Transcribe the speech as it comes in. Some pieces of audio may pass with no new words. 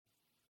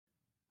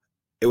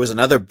It was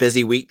another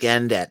busy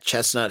weekend at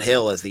Chestnut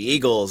Hill as the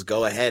Eagles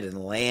go ahead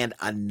and land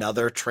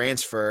another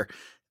transfer.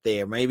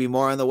 There may be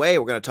more on the way.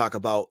 We're going to talk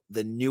about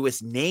the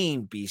newest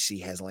name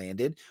BC has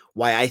landed,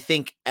 why I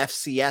think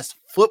FCS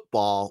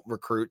football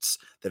recruits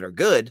that are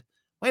good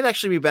might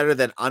actually be better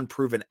than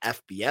unproven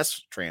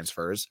FBS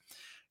transfers.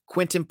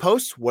 Quinton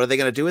Post, what are they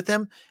going to do with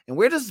him? And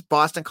where does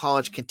Boston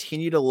College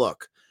continue to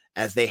look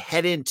as they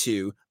head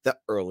into the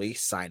early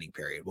signing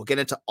period? We'll get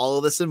into all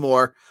of this and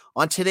more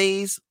on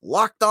today's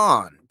Locked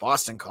On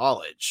Boston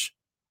College.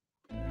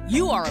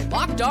 You are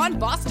Locked On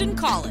Boston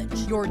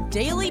College, your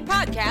daily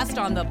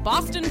podcast on the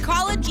Boston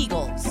College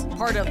Eagles,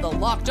 part of the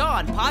Locked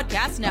On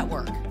Podcast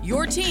Network,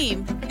 your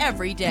team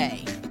every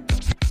day.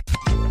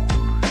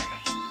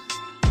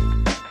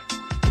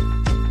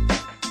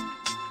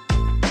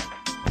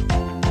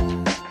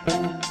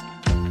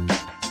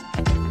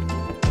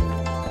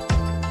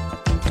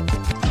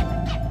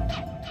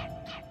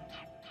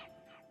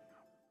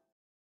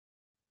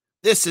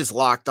 This is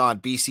Locked On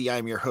BC.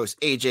 I'm your host,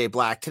 AJ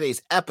Black.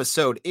 Today's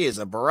episode is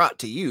brought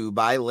to you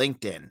by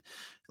LinkedIn.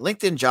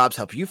 LinkedIn Jobs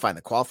help you find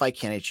the qualified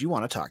candidates you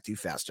want to talk to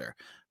faster.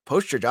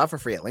 Post your job for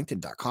free at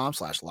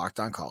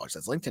linkedin.com/lockedoncollege.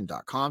 That's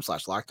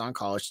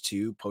linkedin.com/lockedoncollege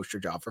to post your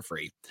job for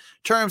free.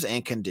 Terms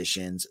and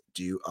conditions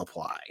do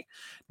apply.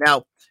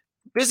 Now,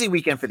 busy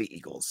weekend for the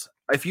Eagles.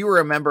 If you were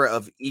a member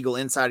of Eagle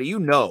Insider, you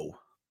know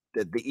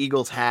that the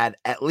Eagles had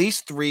at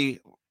least 3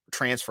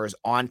 transfers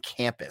on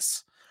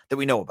campus that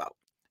we know about.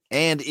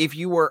 And if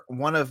you were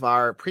one of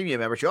our premium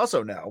members, you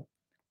also know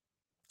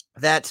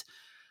that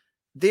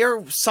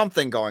there's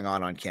something going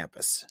on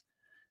campus.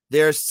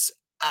 I'm just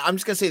going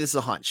to say this is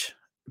a hunch.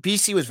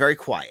 BC was very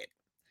quiet.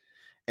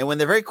 And when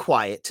they're very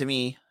quiet, to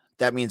me,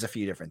 that means a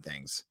few different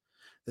things.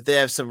 That they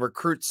have some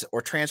recruits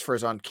or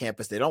transfers on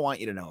campus they don't want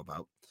you to know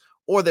about,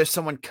 or there's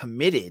someone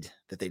committed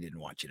that they didn't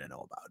want you to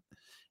know about.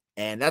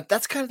 And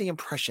that's kind of the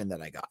impression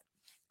that I got.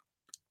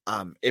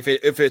 If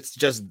it's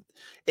just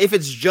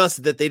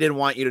that they didn't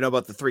want you to know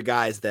about the 3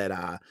 guys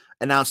that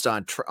announced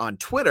on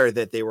Twitter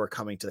that they were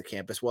coming to the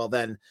campus, well,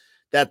 then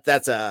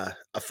that's a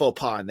faux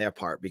pas on their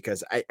part,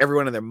 because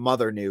everyone and their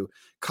mother knew.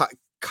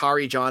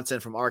 Kari Johnson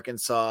from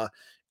Arkansas,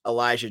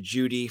 Elijah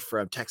Judy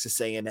from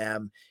Texas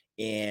A&M,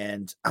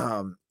 and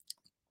I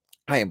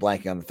am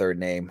blanking on the third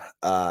name.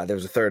 There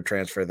was a third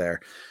transfer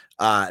there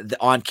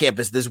on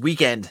campus this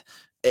weekend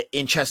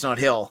in Chestnut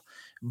Hill,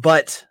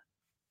 but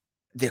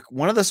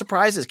one of the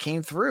surprises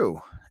came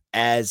through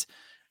as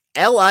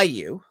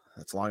LIU,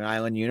 that's Long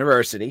Island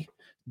University,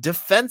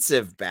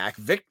 defensive back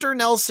Victor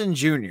Nelson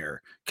Jr.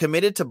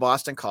 committed to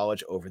Boston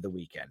College over the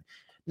weekend.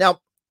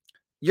 Now,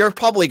 you're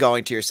probably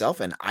going to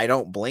yourself, and I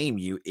don't blame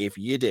you if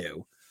you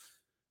do,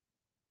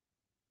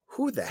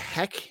 who the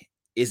heck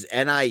is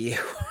NIU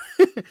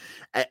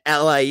at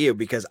LIU?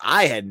 Because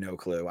I had no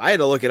clue. I had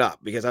to look it up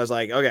because I was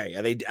like, okay,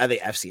 are they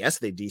FCS?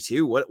 Are they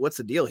D2? What's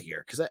the deal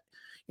here? Because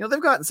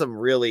they've gotten some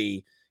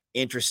really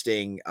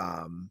interesting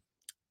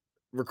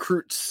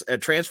recruits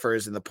and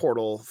transfers in the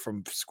portal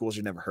from schools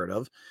you never heard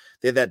of.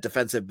 They had that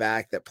defensive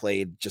back that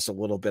played just a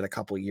little bit a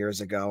couple of years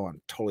ago.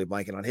 I'm totally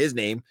blanking on his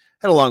name.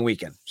 Had a long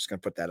weekend. Just gonna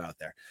put that out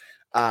there.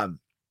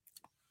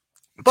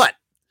 But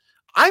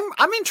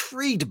I'm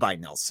intrigued by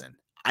Nelson.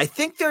 I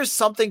think there's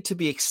something to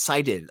be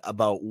excited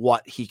about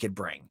what he could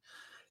bring.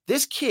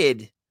 This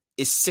kid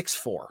is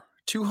 6'4",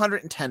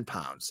 210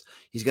 pounds.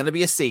 He's going to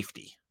be a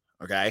safety.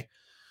 Okay.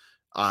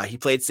 He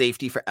played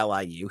safety for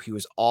LIU. He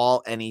was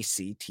all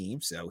NEC team,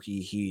 so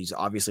he's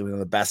obviously one of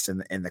the best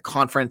in the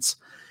conference.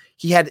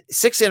 He had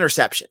 6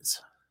 interceptions.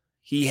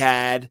 He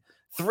had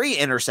 3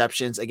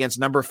 interceptions against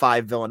number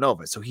 5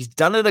 Villanova. So he's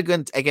done it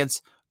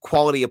against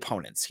quality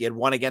opponents. He had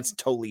 1 against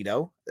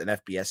Toledo, an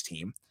FBS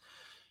team.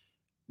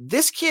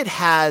 This kid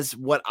has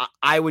what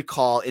I would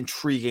call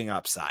intriguing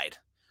upside.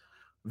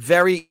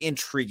 Very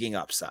intriguing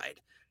upside.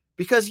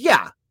 Because,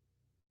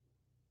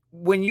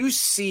 when you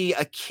see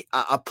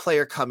a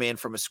player come in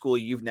from a school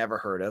you've never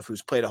heard of,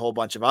 who's played a whole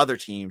bunch of other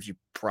teams you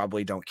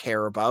probably don't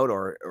care about,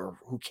 or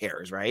who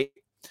cares, right?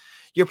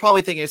 You're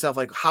probably thinking to yourself,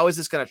 like, how is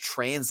this going to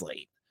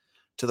translate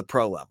to the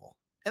pro level?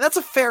 And that's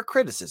a fair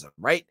criticism,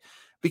 right?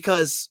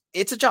 Because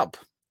it's a jump.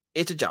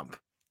 It's a jump.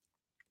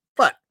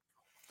 But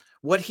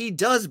what he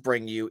does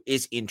bring you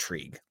is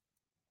intrigue.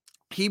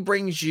 He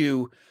brings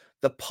you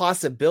the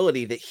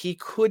possibility that he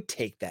could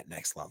take that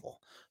next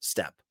level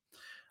step.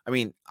 I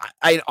mean,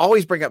 I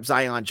always bring up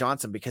Zion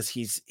Johnson because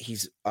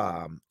he's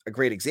a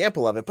great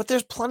example of it, but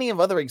there's plenty of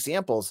other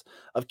examples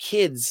of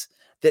kids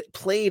that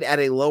played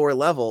at a lower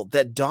level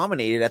that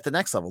dominated at the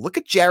next level. Look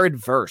at Jared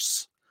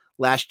Verse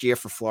last year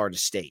for Florida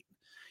State.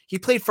 He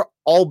played for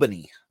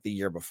Albany the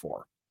year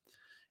before,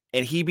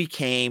 and he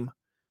became,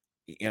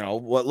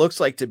 what looks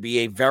like to be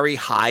a very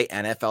high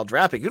NFL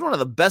draft pick. He was one of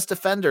the best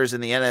defenders in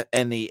the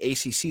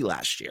ACC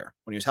last year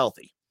when he was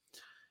healthy.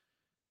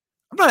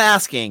 I'm not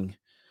asking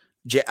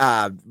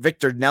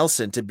Victor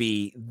Nelson to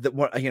be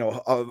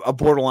a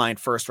borderline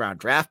first round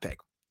draft pick.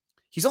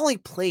 He's only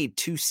played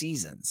 2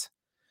 seasons.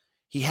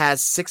 He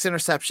has 6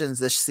 interceptions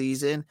this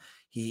season.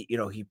 He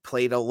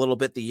played a little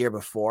bit the year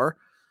before.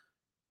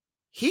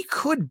 he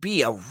could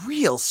be a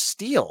real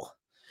steal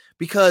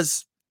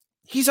because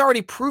he's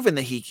already proven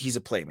that he's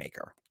a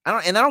playmaker.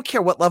 I don't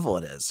care what level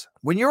it is.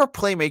 When you're a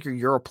playmaker,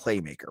 you're a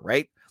playmaker,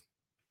 right?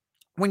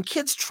 When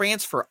kids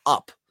transfer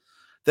up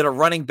that are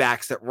running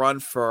backs that run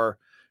for,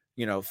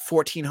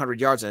 1,400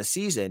 yards in a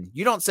season,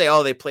 you don't say,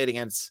 oh, they played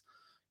against,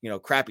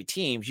 crappy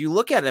teams. You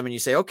look at him and you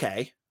say,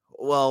 okay,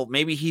 well,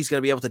 maybe he's going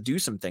to be able to do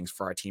some things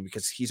for our team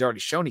because he's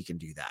already shown he can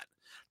do that.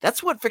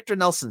 That's what Victor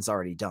Nelson's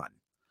already done.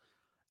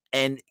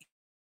 And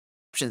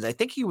I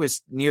think he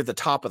was near the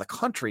top of the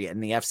country in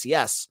the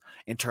FCS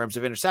in terms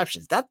of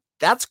interceptions.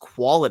 That's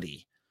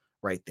quality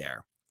right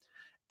there.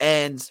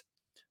 And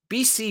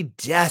BC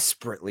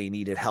desperately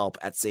needed help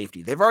at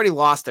safety. They've already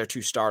lost their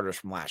 2 starters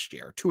from last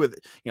year. 2 of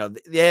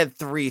the, they had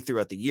 3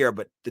 throughout the year,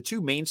 but the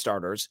 2 main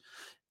starters,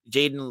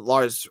 Jaden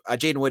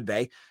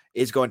Woodbay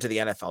is going to the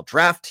NFL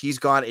draft. He's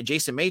gone, and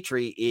Jason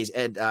Maitre is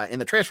in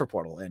the transfer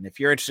portal. And if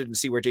you're interested in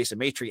see where Jason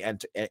Maitre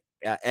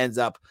ends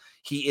up,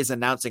 he is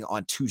announcing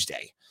on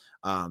Tuesday.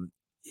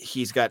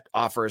 He's got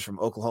offers from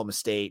Oklahoma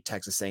State,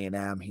 Texas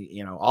A&M,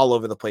 all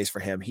over the place for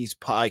him. He's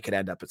probably could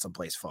end up at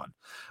someplace fun.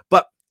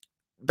 But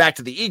back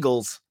to the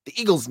Eagles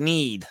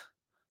need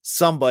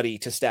somebody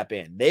to step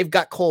in. They've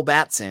got Cole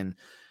Batson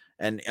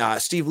and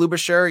Steve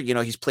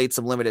Lubisher. He's played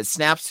some limited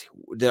snaps.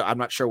 I'm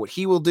not sure what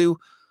he will do,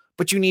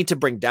 but you need to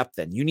bring depth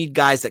in. You need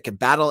guys that can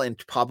battle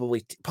and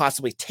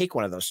possibly take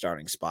one of those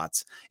starting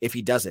spots if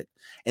he does it.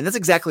 And that's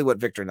exactly what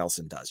Victor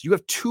Nelson does. You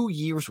have 2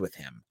 years with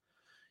him.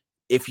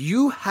 If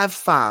you have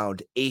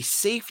found a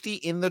safety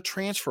in the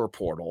transfer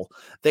portal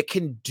that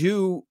can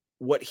do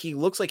what he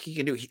looks like he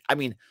can do,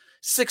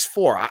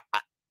 6'4",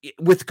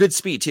 with good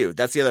speed too.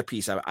 That's the other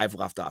piece I've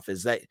left off,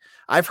 is that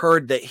I've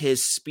heard that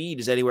his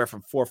speed is anywhere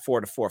from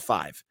 4.4 to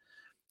 4.5.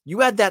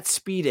 You add that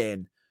speed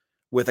in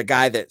with a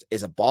guy that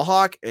is a ball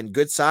hawk and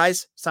good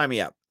size, sign me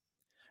up.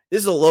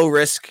 This is a low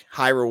risk,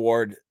 high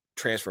reward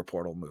transfer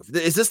portal move.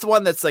 Is this the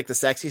one that's like the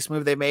sexiest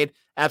move they made?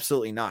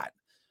 Absolutely not.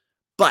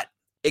 But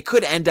it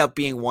could end up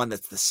being one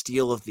that's the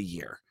steal of the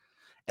year.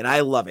 And I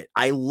love it.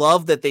 I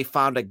love that they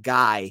found a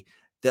guy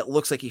that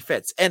looks like he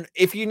fits. And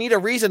if you need a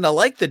reason to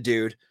like the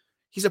dude,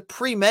 he's a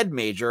pre-med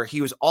major.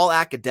 He was all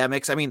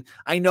academics.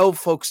 I know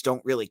folks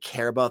don't really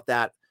care about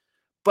that,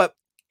 but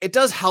it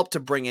does help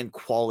to bring in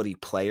quality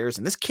players.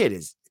 And this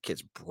kid's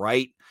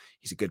bright.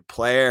 He's a good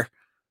player.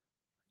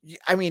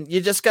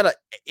 You just gotta,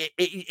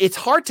 it's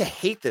hard to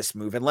hate this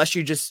move unless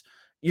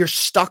you're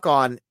stuck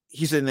on,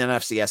 he's an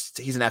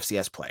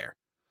FCS player,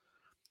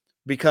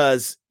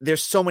 because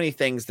there's so many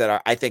things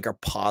that I think are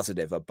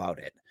positive about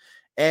it.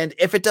 And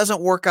if it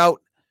doesn't work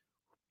out,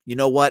 you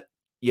know what?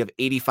 You have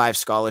 85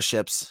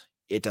 scholarships.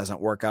 It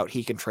doesn't work out,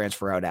 he can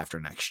transfer out after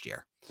next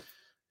year.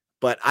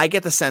 But I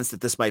get the sense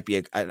that this might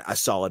be a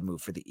solid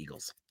move for the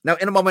Eagles. Now,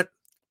 in a moment,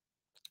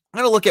 I'm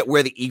going to look at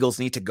where the Eagles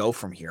need to go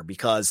from here,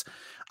 because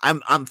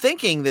I'm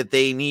thinking that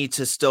they need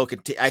to still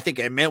continue. I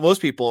think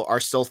most people are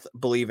still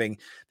believing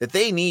that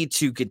they need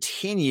to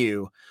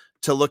continue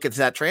to look at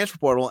that transfer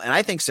portal, and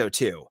I think so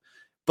too.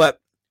 But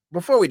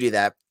before we do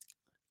that,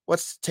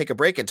 let's take a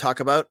break and talk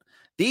about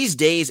these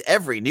days,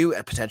 every new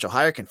and potential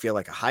hire can feel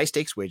like a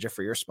high-stakes wager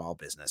for your small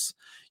business.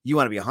 You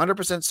want to be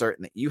 100%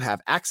 certain that you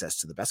have access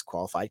to the best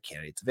qualified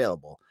candidates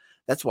available.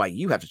 That's why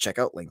you have to check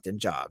out LinkedIn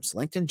Jobs.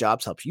 LinkedIn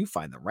Jobs helps you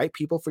find the right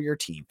people for your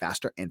team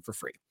faster and for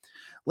free.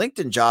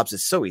 LinkedIn Jobs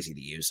is so easy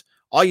to use.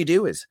 All you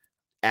do is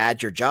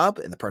add your job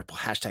in the purple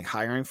hashtag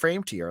hiring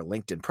frame to your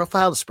LinkedIn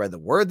profile to spread the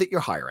word that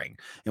you're hiring.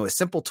 And with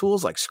simple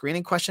tools like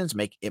screening questions,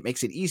 it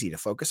makes it easy to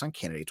focus on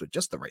candidates with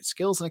just the right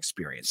skills and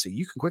experience, so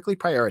you can quickly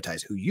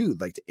prioritize who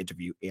you'd like to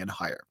interview and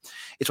hire.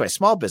 It's why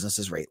small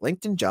businesses rate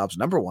LinkedIn Jobs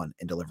 #1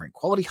 in delivering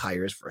quality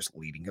hires versus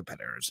leading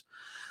competitors.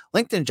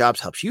 LinkedIn Jobs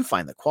helps you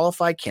find the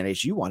qualified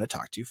candidates you want to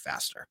talk to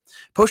faster.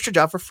 Post your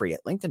job for free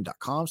at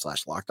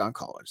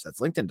linkedin.com/lockedoncollege. That's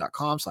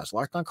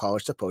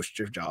linkedin.com/lockedoncollege to post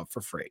your job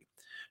for free.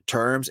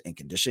 Terms and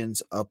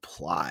conditions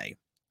apply.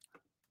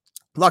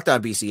 Locked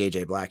On BC,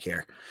 AJ Black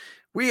here.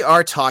 We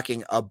are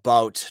talking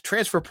about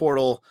transfer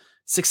portal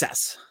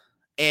success.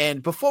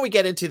 And before we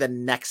get into the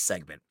next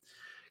segment,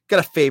 got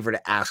a favor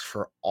to ask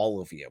for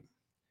all of you.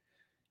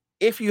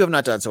 If you have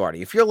not done so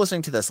already, if you're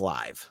listening to this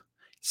live,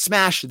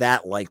 smash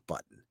that like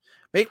button.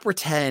 Make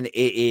pretend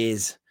it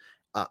is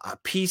a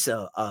piece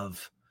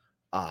of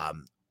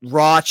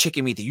raw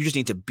chicken meat that you just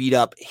need to beat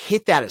up.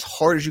 Hit that as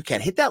hard as you can.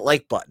 Hit that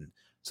like button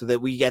so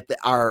that we get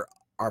our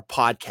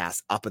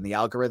podcast up in the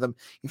algorithm.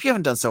 If you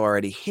haven't done so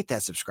already, hit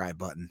that subscribe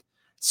button.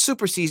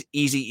 Super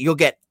easy. You'll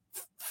get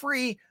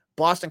free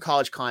Boston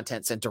College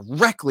content sent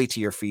directly to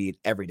your feed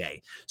every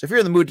day. So if you're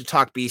in the mood to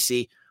talk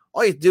BC,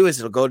 all you do is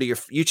it'll go to your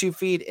YouTube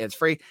feed, and it's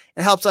free.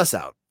 It helps us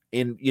out.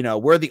 And,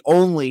 we're the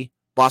only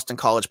Boston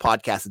College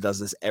podcast that does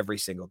this every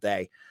single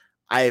day.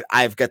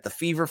 I've got the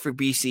fever for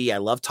BC. I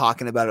love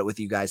talking about it with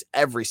you guys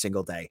every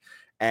single day.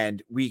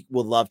 And we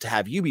would love to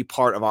have you be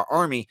part of our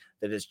army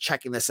that is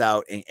checking this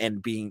out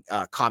and being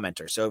a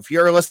commenter. So if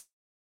you're listening,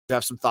 you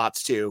have some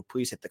thoughts too,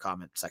 please hit the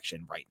comment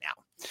section right now.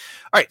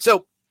 All right.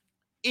 So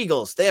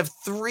Eagles, they have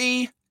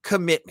 3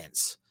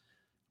 commitments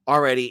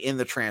already in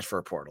the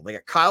transfer portal. They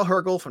got Kyle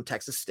Hergel from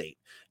Texas State.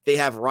 They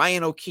have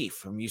Ryan O'Keefe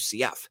from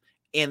UCF,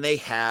 and they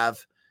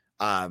have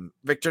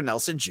Victor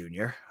Nelson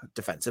Jr.,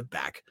 defensive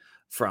back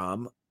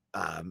from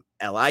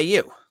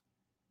LIU.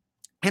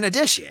 In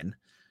addition,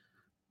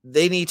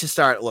 they need to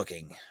start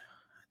looking.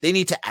 They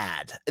need to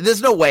add.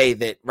 There's no way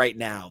that right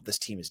now this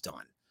team is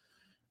done.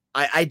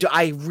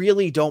 I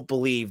really don't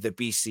believe that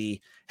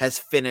BC has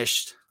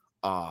finished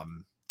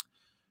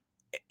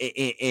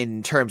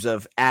in terms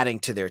of adding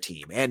to their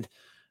team. And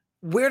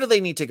where do they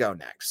need to go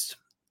next?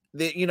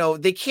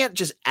 They can't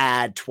just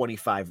add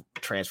 25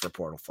 transfer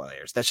portal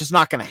players. That's just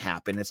not going to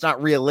happen. It's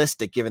not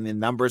realistic given the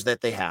numbers that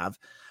they have.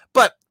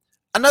 But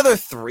another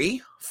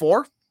 3,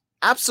 4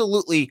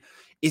 absolutely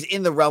is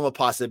in the realm of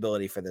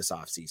possibility for this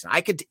offseason.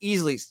 I could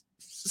easily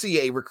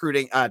see a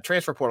recruiting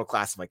transfer portal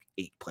class of like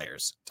 8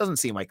 players. Doesn't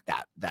seem like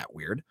that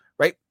weird,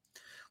 right?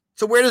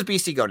 So where does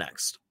BC go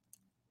next?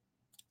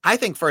 I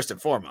think first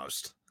and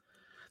foremost,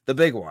 the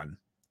big one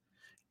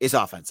is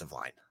offensive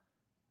line.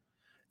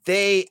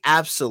 They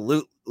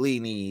absolutely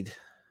need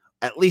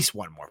at least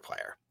one more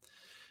player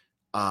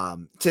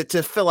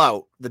to fill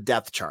out the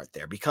depth chart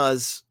there,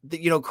 because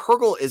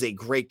Hergel is a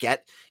great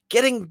get.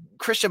 Getting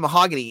Christian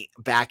Mahogany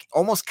back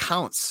almost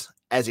counts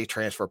as a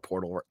transfer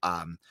portal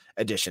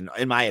addition,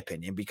 in my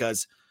opinion,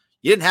 because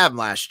you didn't have him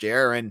last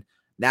year, and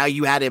now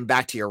you add him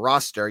back to your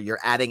roster. You're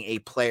adding a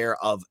player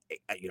of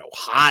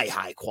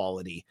high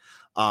quality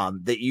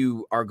that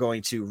you are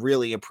going to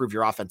really improve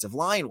your offensive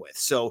line with.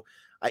 So,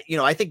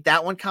 I think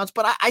that one counts,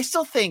 but I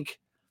still think,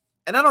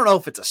 and I don't know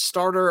if it's a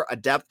starter, a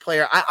depth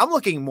player. I'm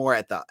looking more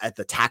at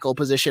the tackle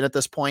position at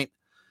this point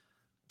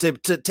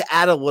to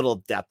add a little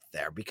depth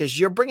there, because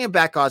you're bringing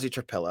back Ozzy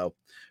Trapillo,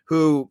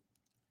 who,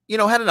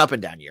 had an up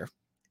and down year.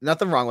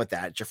 Nothing wrong with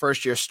that. It's your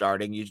first year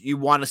starting. You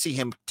want to see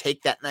him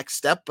take that next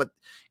step, but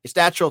it's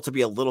natural to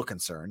be a little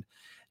concerned.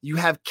 You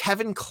have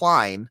Kevin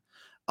Klein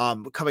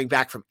coming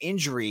back from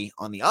injury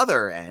on the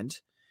other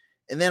end.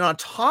 And then on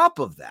top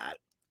of that,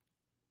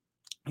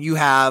 you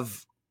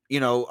have, a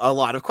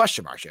lot of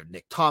question marks. You have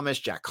Nick Thomas,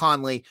 Jack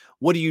Conley.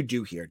 What do you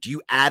do here? Do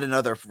you add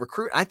another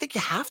recruit? I think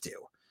you have to.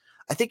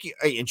 I think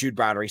and Jude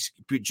Bowery,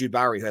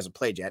 who hasn't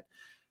played yet.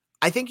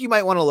 I think you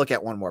might want to look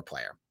at one more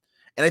player.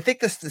 And I think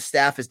the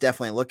staff is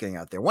definitely looking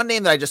out there. One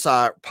name that I just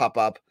saw pop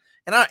up,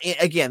 and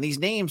again, these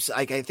names,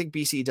 I think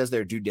BC does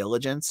their due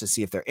diligence to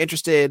see if they're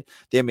interested.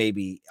 There may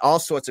be all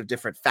sorts of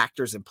different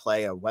factors in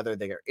play of whether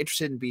they are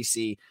interested in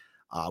BC,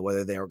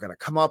 whether they are going to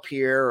come up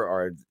here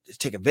or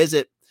take a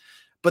visit.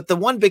 But the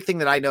one big thing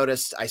that I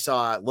noticed, I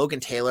saw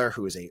Logan Taylor,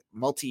 who is a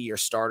multi-year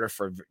starter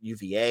for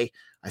UVA.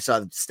 I saw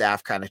the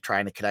staff kind of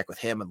trying to connect with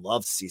him and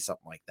love to see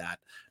something like that.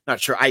 Not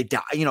sure. Like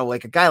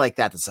a guy like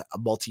that, that's a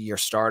multi-year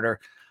starter.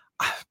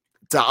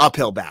 It's an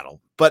uphill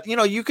battle, but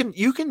you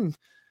can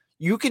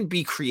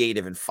be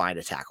creative and find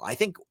a tackle. I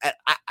think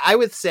I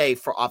would say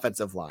for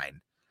offensive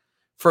line,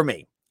 for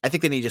me, I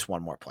think they need just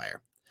one more player.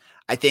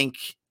 I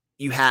think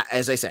you have,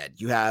 as I said,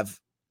 you have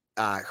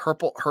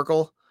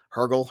Hergel,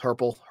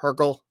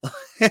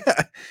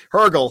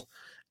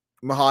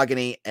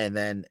 Mahogany, and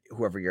then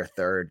whoever your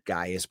third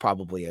guy is,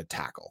 probably a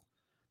tackle.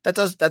 That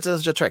does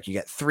the trick. You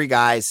get 3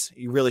 guys.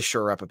 You really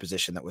shore up a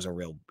position that was a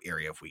real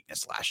area of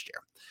weakness last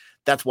year.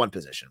 That's one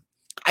position.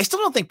 I still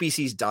don't think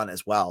BC's done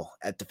as well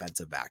at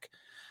defensive back.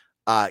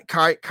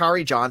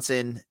 Kari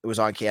Johnson was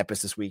on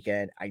campus this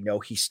weekend. I know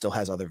he still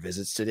has other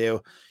visits to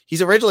do.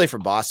 He's originally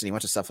from Boston. He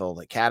went to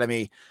Suffield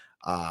Academy.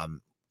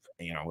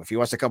 If he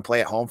wants to come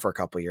play at home for a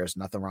couple of years,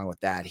 nothing wrong with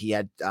that. He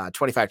had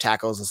 25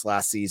 tackles this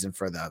last season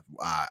for the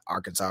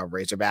Arkansas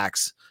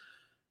Razorbacks.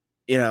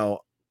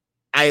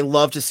 I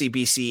love to see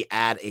BC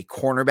add a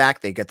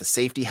cornerback. They get the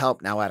safety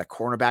help. Now add a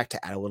cornerback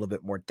to add a little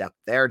bit more depth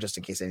there, just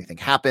in case anything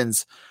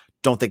happens.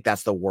 Don't think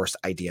that's the worst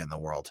idea in the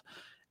world.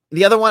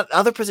 The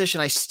other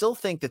position I still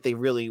think that they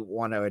really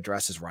want to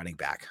address is running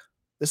back.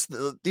 These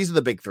are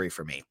the big 3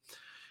 for me.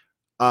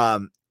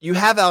 You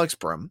have Alex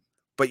Brum,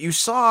 but you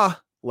saw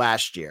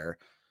last year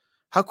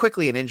how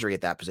quickly an injury at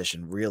that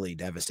position really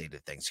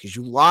devastated things, because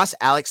you lost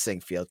Alex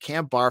Sinkfield.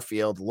 Cam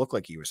Barfield looked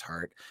like he was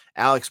hurt.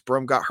 Alex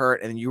Brum got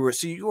hurt, and you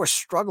were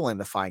struggling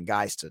to find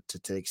guys to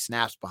take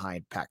snaps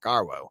behind Pat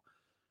Garwo.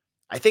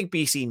 I think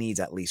BC needs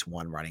at least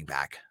one running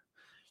back.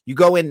 You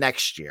go in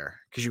next year,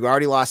 because you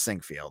already lost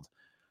Sinkfield,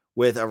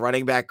 with a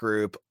running back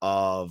group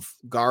of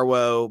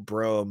Garwo,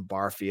 Brum,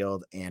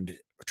 Barfield, and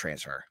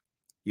transfer.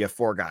 You have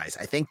 4 guys.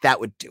 I think that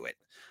would do it.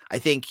 I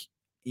think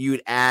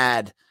you'd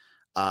add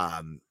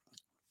some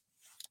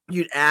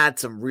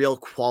real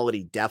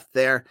quality depth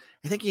there.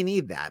 I think you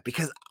need that,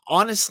 because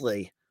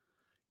honestly,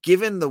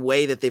 given the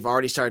way that they've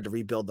already started to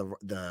rebuild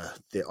the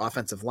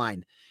offensive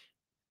line,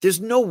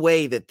 there's no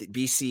way that the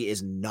BC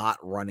is not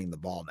running the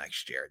ball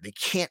next year. They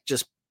can't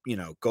just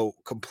go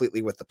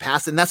completely with the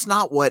pass. And that's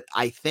not what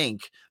I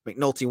think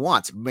McNulty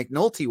wants.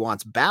 McNulty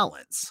wants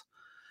balance.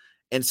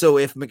 And so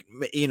if,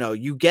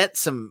 you get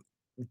some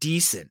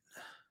decent,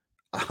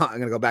 I'm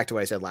going to go back to what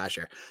I said last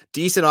year,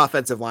 decent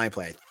offensive line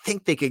play, I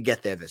think they could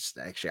get there this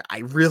next year. I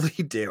really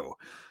do.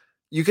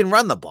 You can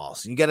run the ball.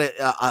 So you get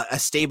a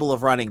stable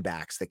of running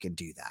backs that can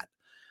do that.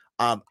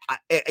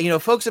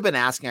 Folks have been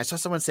asking. I saw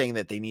someone saying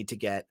that they need to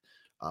get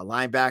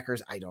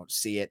linebackers. I don't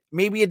see it.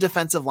 Maybe a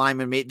defensive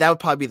lineman. That would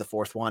probably be the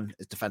fourth one,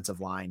 is defensive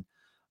line.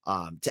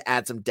 To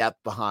add some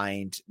depth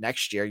behind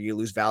next year. You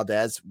lose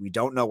Valdez. We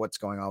don't know what's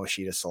going on with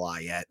Sheeta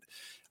Salah yet.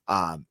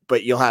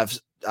 But you'll have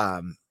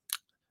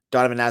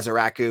Donovan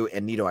Nazaraku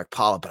and Nito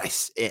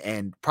Akpala,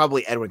 and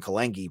probably Edwin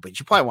Kalengi, but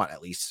you probably want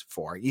at least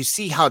 4. You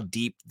see how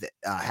deep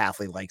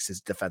Hafley likes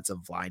his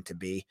defensive line to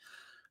be.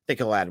 I think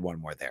he'll add one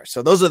more there.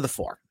 So those are the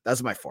 4.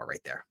 Those are my 4 right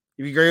there.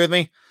 If you agree with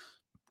me,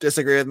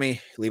 disagree with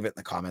me, leave it in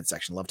the comment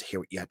section. Love to hear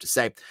what you have to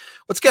say.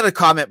 Let's get a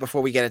comment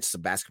before we get into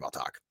some basketball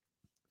talk.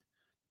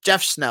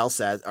 Jeff Snell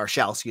says, or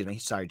Shell, excuse me.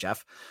 Sorry,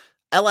 Jeff.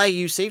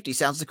 LIU safety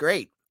sounds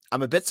great.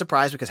 I'm a bit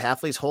surprised because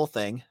Hafley's whole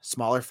thing,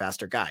 smaller,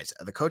 faster guys.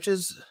 Are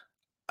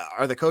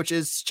the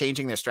coaches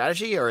changing their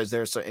strategy, or is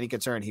there any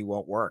concern he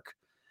won't work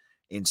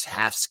in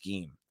half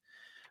scheme?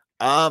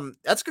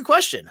 That's a good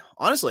question.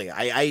 Honestly,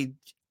 I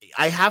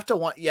have to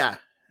want, yeah,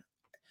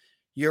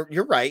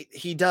 you're right.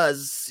 He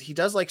does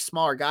like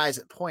smaller guys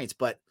at points,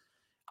 but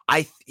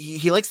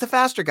he likes the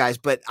faster guys,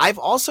 but I've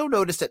also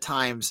noticed at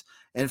times,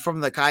 and from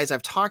the guys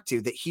I've talked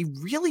to, that he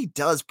really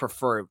does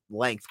prefer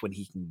length when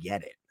he can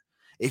get it.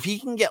 If he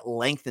can get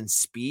length and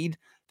speed,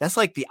 that's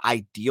like the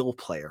ideal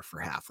player for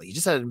Hafley. He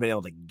just hasn't been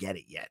able to get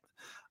it yet.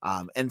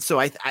 And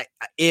so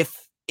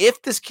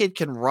if this kid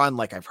can run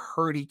like I've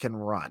heard he can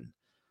run,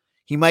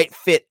 he might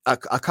fit a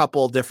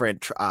couple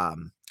different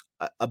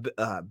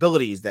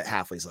abilities that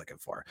Hafley's looking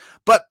for.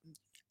 But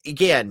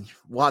again,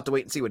 we'll have to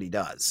wait and see what he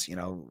does.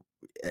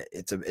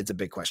 It's a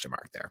big question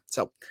mark there.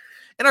 So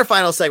in our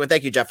final segment,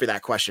 thank you, Jeff, for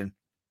that question.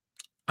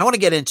 I want to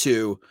get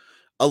into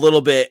a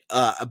little bit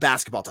of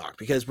basketball talk,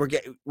 because we're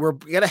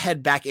going to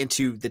head back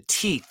into the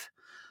teeth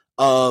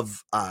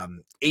of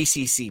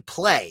ACC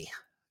play.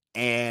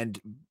 And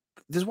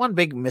there's one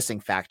big missing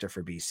factor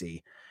for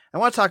BC. I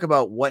want to talk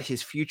about what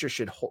his future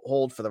should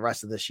hold for the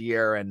rest of this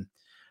year and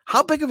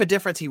how big of a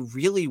difference he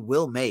really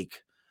will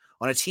make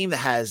on a team that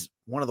has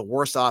one of the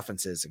worst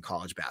offenses in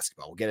college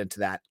basketball. We'll get into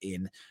that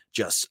in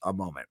just a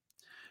moment.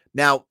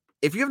 Now,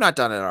 if you have not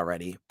done it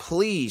already,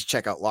 please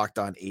check out Locked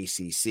On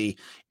ACC.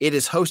 It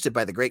is hosted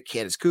by the great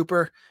Candace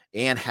Cooper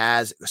and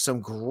has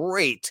some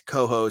great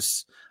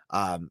co-hosts,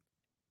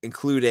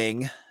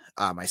 including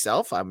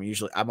myself.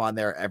 I'm on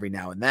there every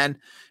now and then.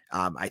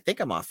 I think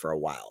I'm off for a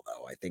while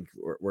though. I think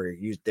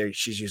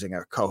she's using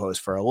a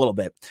co-host for a little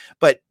bit,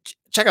 but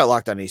check out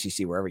Locked On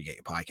ACC wherever you get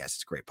your podcast.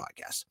 It's a great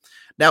podcast.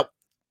 Now,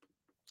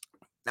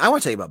 I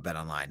want to tell you about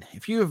BetOnline.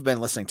 If you have been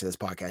listening to this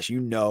podcast, you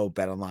know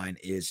BetOnline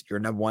is your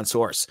number one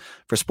source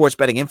for sports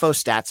betting info,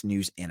 stats,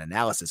 news, and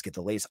analysis. Get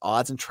the latest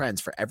odds and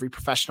trends for every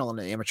professional and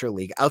amateur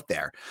league out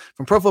there.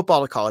 From pro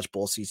football to college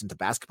bowl season to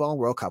basketball and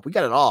World Cup, we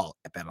got it all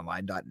at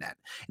betonline.net.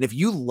 And if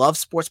you love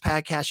sports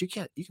podcasts, you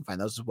can find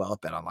those as well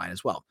at BetOnline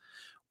as well.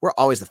 We're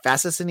always the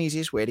fastest and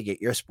easiest way to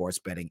get your sports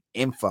betting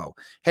info.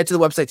 Head to the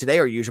website today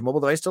or use your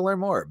mobile device to learn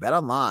more.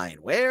 BetOnline,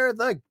 where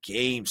the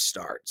game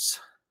starts.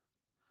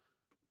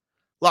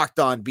 Locked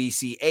On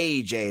BC,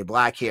 AJ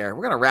Black here.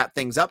 We're going to wrap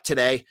things up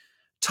today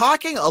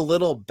talking a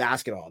little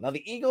basketball. Now,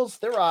 the Eagles,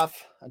 they're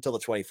off until the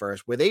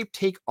 21st, where they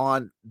take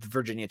on the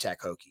Virginia Tech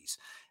Hokies.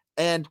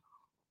 And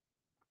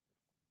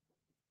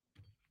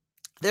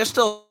they're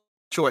still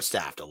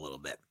short-staffed a little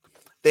bit.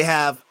 They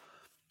have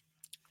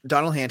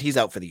Donald Hand, he's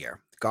out for the year.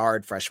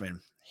 Guard,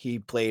 freshman. He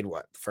played,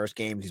 first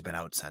game? He's been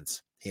out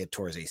since. He had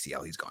tore his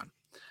ACL. He's gone.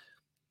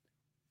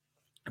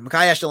 And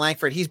Mekhi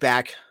Ashton-Langford, he's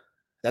back.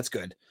 That's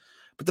good.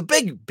 But the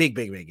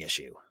big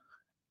issue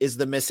is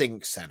the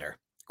missing center,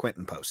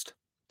 Quinton Post.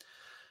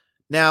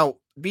 Now,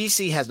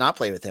 BC has not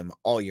played with him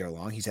all year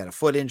long. He's had a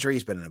foot injury.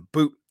 He's been in a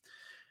boot.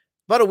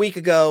 About a week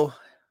ago,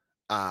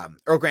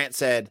 Earl Grant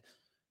said,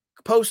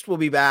 Post will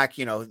be back.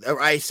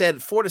 I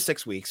said 4 to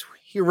 6 weeks.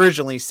 He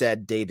originally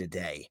said day to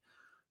day.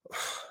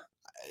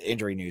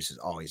 Injury news is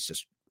always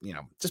just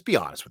be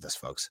honest with us,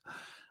 folks.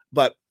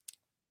 But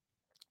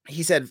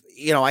he said,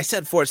 I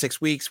said 4 to 6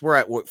 weeks. We're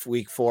at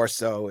week 4.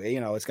 So,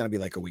 it's going to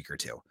be like a week or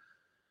two.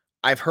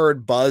 I've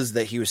heard buzz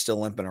that he was still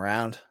limping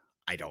around.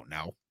 I don't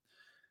know.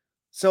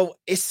 So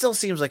it still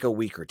seems like a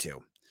week or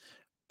two,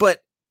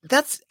 but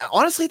that's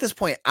honestly at this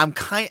point,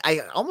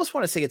 I almost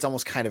want to say it's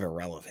almost kind of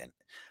irrelevant.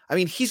 I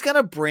mean, he's going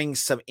to bring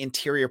some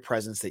interior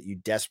presence that you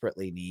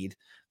desperately need,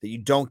 that you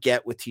don't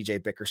get with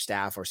TJ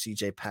Bickerstaff or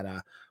CJ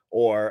Penna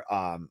or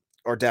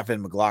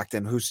Devin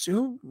McLaughlin, who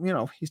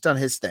he's done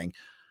his thing.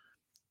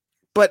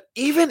 But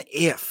even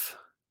if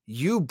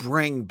you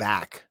bring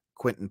back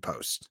Quinton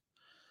Post,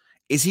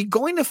 is he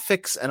going to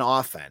fix an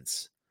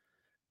offense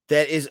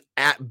that is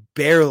at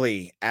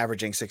barely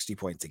averaging 60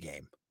 points a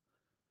game?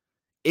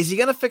 Is he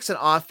going to fix an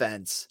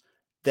offense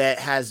that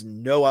has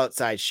no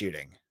outside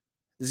shooting?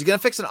 Is he going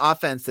to fix an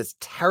offense that's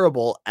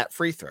terrible at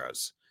free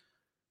throws?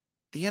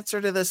 The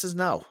answer to this is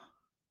no.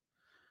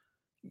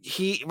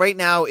 He right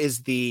now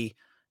he's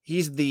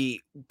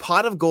the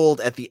pot of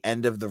gold at the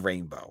end of the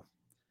rainbow.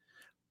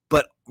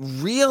 But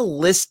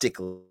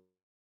realistically,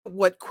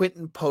 what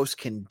Quinton Post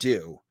can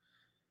do,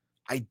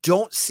 I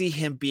don't see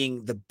him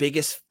being the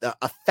biggest,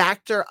 a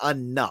factor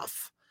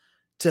enough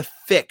to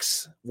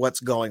fix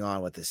what's going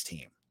on with this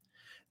team.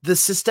 The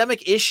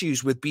systemic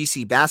issues with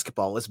BC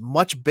basketball is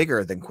much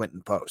bigger than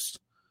Quinton Post.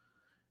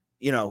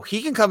 You know,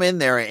 he can come in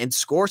there and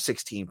score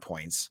 16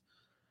 points,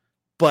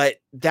 but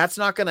that's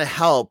not going to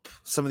help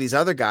some of these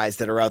other guys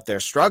that are out there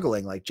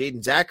struggling, like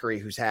Jaden Zachary,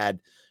 who's had,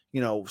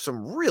 you know,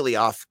 some really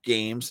off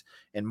games,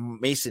 and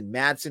Mason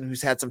Madsen,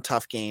 who's had some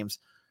tough games.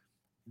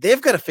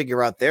 They've got to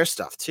figure out their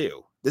stuff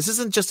too. This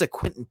isn't just a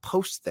Quinton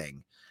Post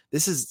thing.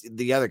 This is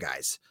the other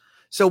guys.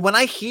 So when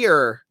I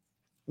hear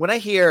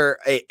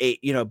a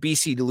you know,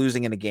 BC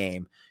losing in a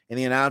game and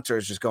the announcer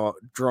is just going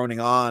droning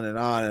on and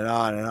on and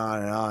on and on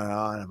and on and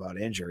on about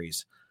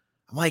injuries,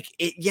 I'm like,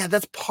 yeah,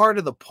 that's part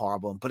of the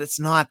problem, but it's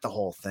not the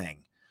whole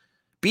thing.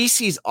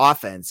 BC's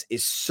offense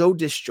is so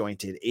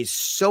disjointed, is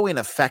so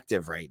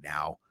ineffective right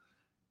now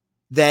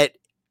that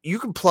you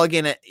can plug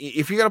in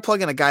if you're going to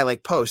plug in a guy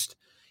like Post,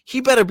 he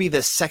better be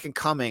the second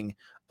coming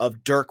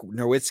of Dirk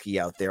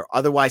Nowitzki out there.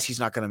 Otherwise, he's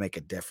not going to make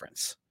a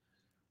difference.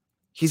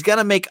 He's going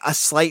to make a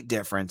slight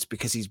difference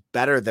because he's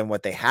better than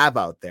what they have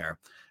out there.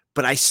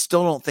 But I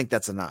still don't think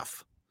that's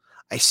enough.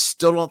 I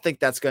still don't think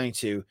that's going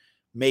to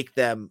make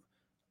them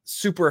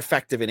super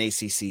effective in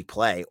ACC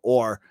play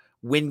or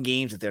win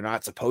games that they're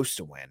not supposed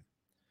to win.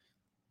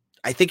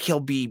 I think he'll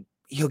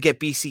get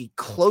BC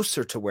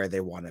closer to where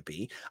they want to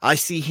be. I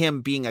see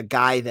him being a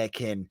guy that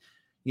can,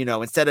 you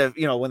know, instead of,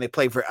 you know, when they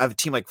play for a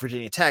team like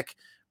Virginia Tech,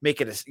 make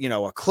it a, you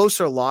know, a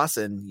closer loss.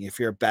 And if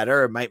you're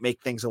better, it might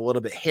make things a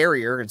little bit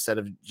hairier instead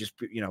of just,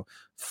 you know,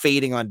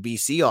 fading on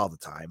BC all the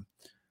time.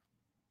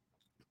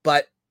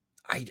 But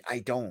I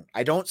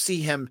don't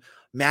see him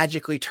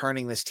magically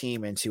turning this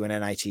team into an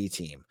NIT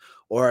team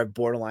or a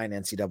borderline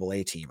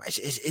NCAA team.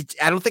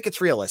 I don't think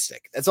it's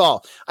realistic. That's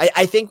all.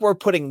 I think we're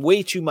putting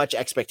way too much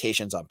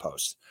expectations on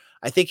Post.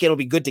 I think it'll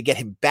be good to get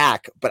him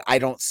back, but I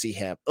don't see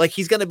him like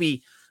he's going to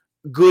be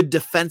good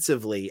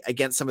defensively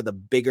against some of the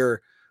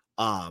bigger,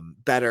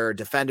 better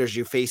defenders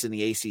you face in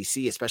the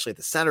ACC, especially at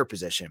the center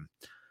position.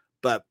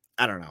 But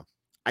I don't know.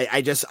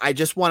 I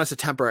just want us to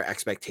temper our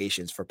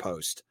expectations for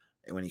Post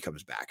when he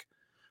comes back.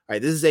 All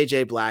right, this is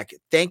AJ Black.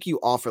 Thank you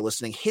all for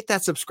listening. Hit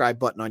that subscribe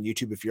button on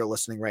YouTube if you're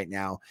listening right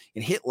now,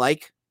 and hit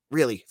like.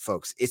 Really,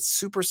 folks, it's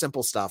super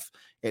simple stuff.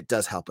 It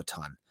does help a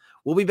ton.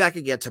 We'll be back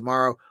again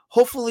tomorrow,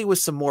 hopefully with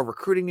some more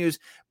recruiting news,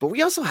 but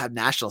we also have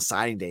National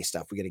Signing Day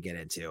stuff we got to get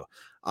into.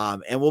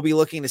 And we'll be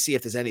looking to see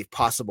if there's any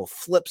possible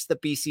flips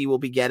that BC will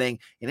be getting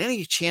and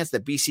any chance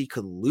that BC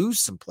could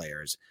lose some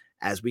players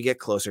as we get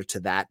closer to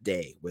that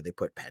day where they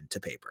put pen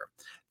to paper.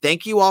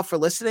 Thank you all for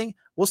listening.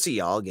 We'll see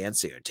y'all again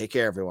soon. Take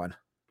care, everyone.